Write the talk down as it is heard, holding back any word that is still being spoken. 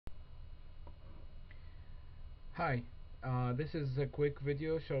Hi, this is a quick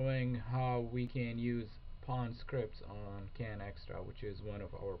video showing how we can use pawn scripts on CANxtra, which is one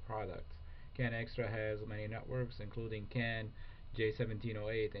of our products. CANxtra has many networks including CAN,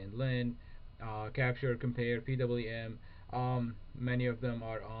 J1708 and LIN, Capture, Compare, PWM. Many of them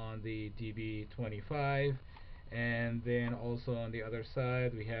are on the DB25, and then also on the other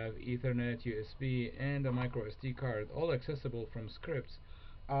side we have Ethernet, USB, and a micro SD card, all accessible from scripts.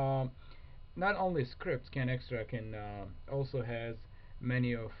 Um, Not only scripts, CANxtra can also has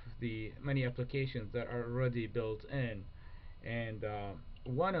many applications that are already built in, and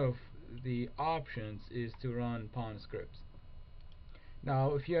one of the options is to run Pawn scripts.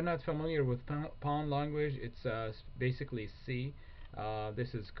 Now, if you're not familiar with Pawn language, it's basically C.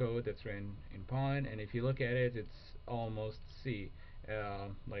 This is code that's written in Pawn, and if you look at it, it's almost C.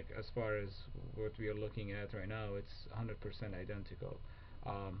 Like as far as what we are looking at right now, it's 100% identical.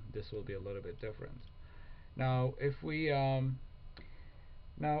 This will be a little bit different. Now, if we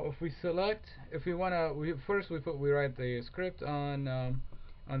select, if we wanna, we write the script on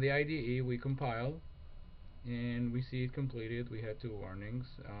the IDE. We compile, and we see it completed. We had two warnings.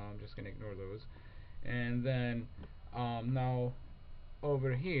 I'm just gonna ignore those. And then now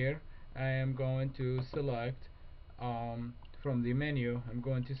over here, I am going to select from the menu. I'm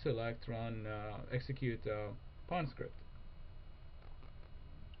going to select run execute pawn script.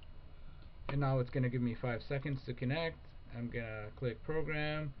 And now it's going to give me 5 seconds to connect. I'm going to click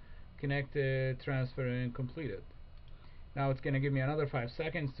program, connected, transferring, completed. Now it's going to give me another 5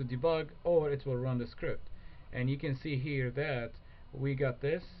 seconds to debug, or it will run the script. And you can see here that we got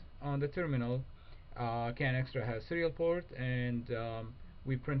this on the terminal. CANxtra has serial port, and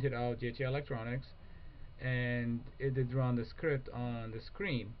we printed out JT Electronics, and it did run the script on the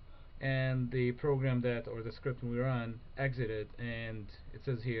screen. And the program that, or the script we run, exited, and it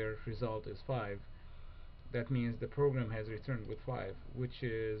says here result is 5. That means the program has returned with 5, which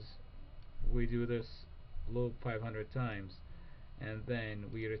is, we do this loop 500 times, and then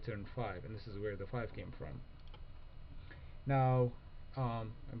we return 5, and this is where the 5 came from. Now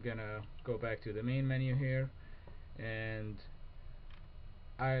I'm gonna go back to the main menu here, and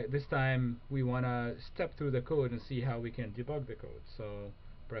this time we want to step through the code and see how we can debug the code. So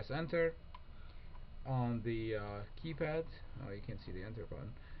press enter on the keypad. Oh, you can't see the enter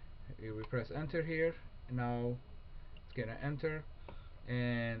button. We press enter here, and now it's gonna enter,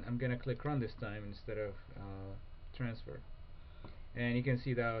 and I'm gonna click run this time instead of transfer. And you can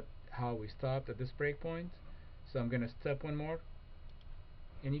see that how we stopped at this breakpoint. So I'm gonna step one more,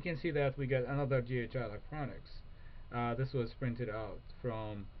 and you can see that we got another GHI Electronics. This was printed out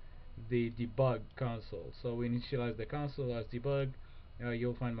from the debug console. So we initialize the console as debug.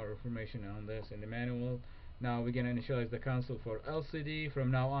 You'll find more information on this in the manual. Now we're going to initialize the console for LCD. From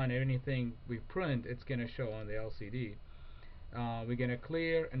now on, anything we print, it's going to show on the LCD. We're going to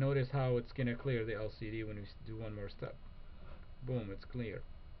clear, and notice how it's going to clear the LCD when we do one more step. Boom, it's clear.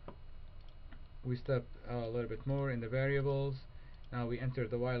 We step a little bit more in the variables. Now we enter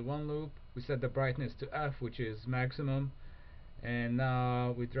the while one loop. We set the brightness to F, which is maximum, and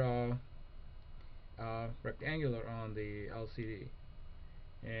now we draw rectangular on the LCD,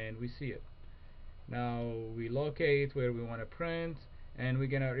 and we see it. Now we locate where we want to print, and we're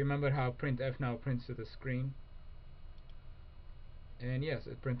gonna remember how printf now prints to the screen. And yes,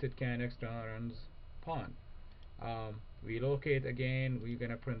 it printed CANxtra runs pawn. We locate again. We're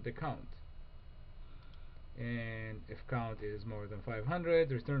gonna print the count, and if count is more than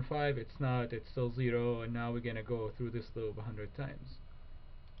 500, return 5. It's not, it's still 0, and now we're gonna go through this loop 100 times.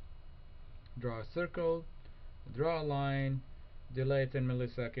 Draw a circle, draw a line, delay 10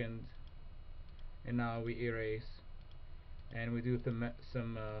 milliseconds, and now we erase, and we do some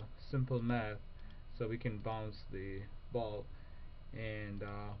simple math so we can bounce the ball, and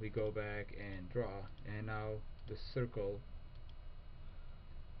we go back and draw, and now the circle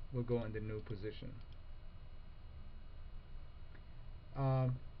will go in the new position.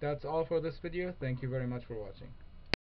 That's all for this video. Thank you very much for watching.